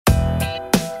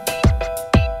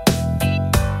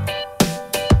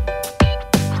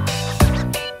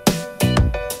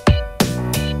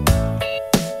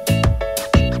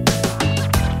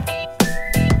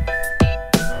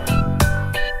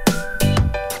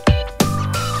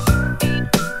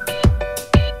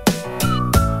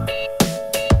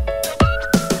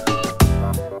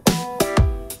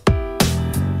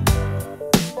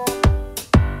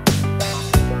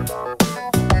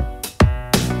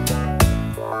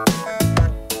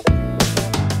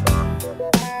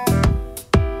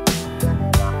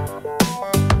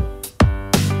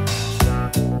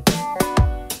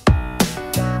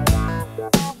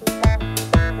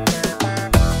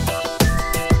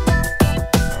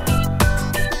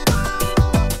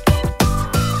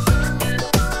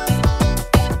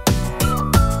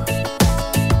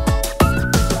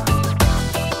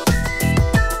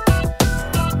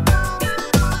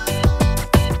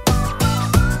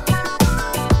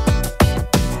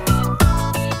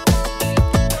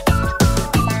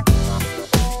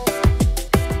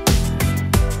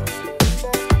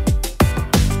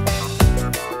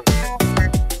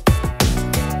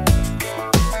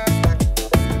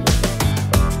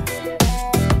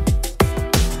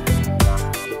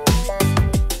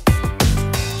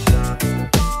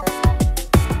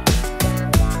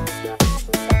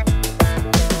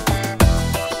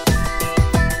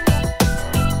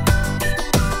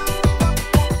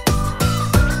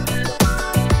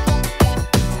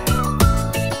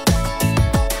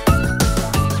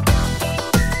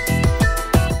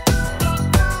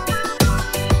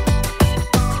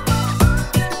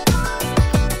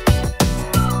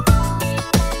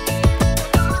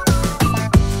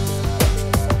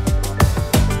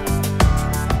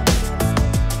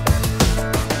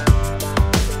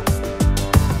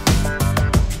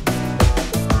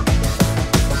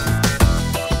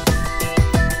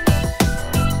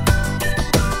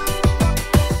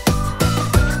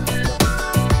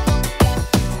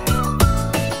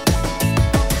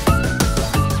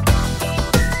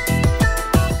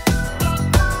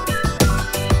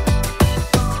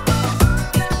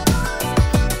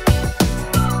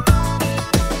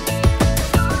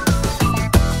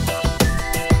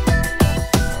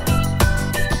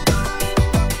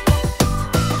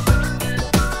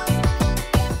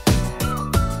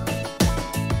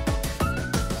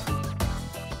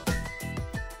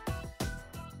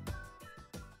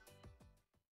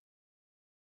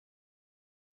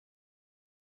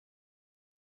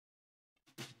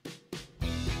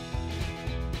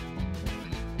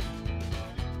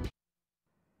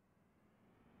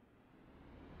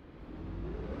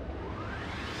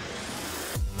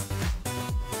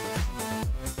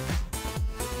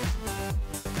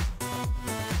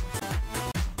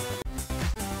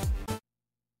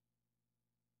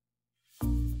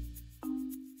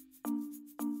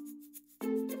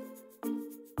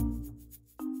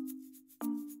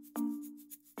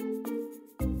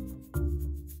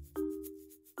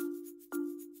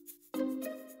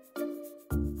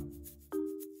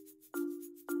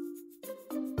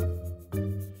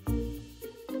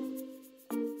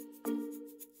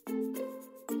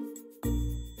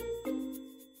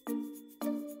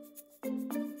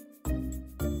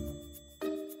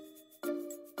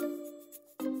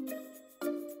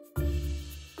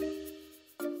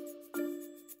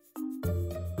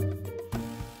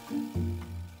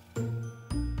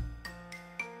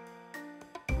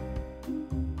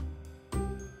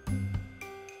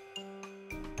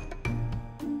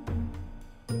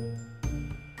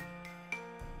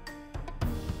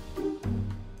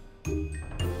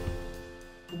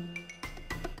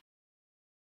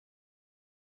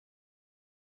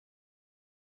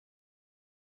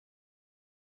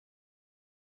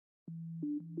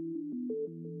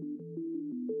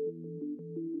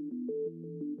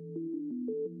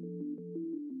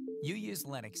You use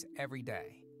Linux every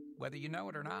day, whether you know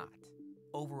it or not.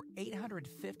 Over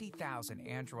 850,000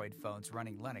 Android phones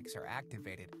running Linux are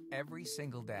activated every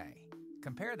single day.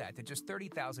 Compare that to just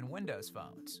 30,000 Windows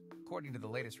phones, according to the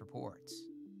latest reports.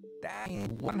 That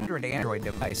 100 Android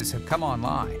devices have come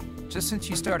online just since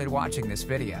you started watching this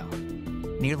video.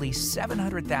 Nearly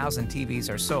 700,000 TVs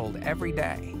are sold every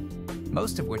day,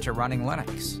 most of which are running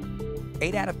Linux.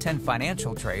 8 out of 10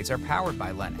 financial trades are powered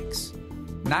by Linux.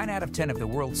 9 out of 10 of the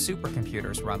world's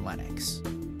supercomputers run Linux.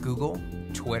 Google,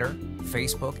 Twitter,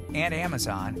 Facebook, and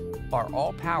Amazon are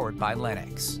all powered by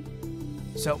Linux.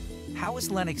 So, how is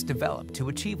Linux developed to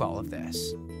achieve all of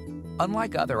this?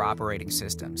 Unlike other operating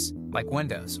systems, like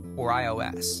Windows or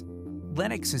iOS,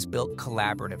 Linux is built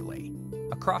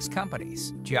collaboratively across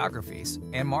companies, geographies,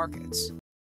 and markets.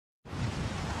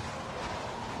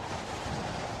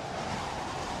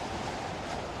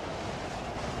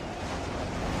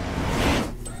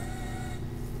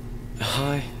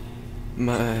 Hi,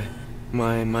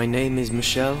 my name is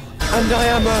Michelle, and I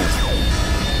am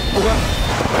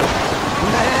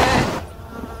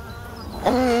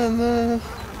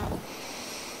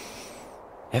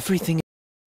everything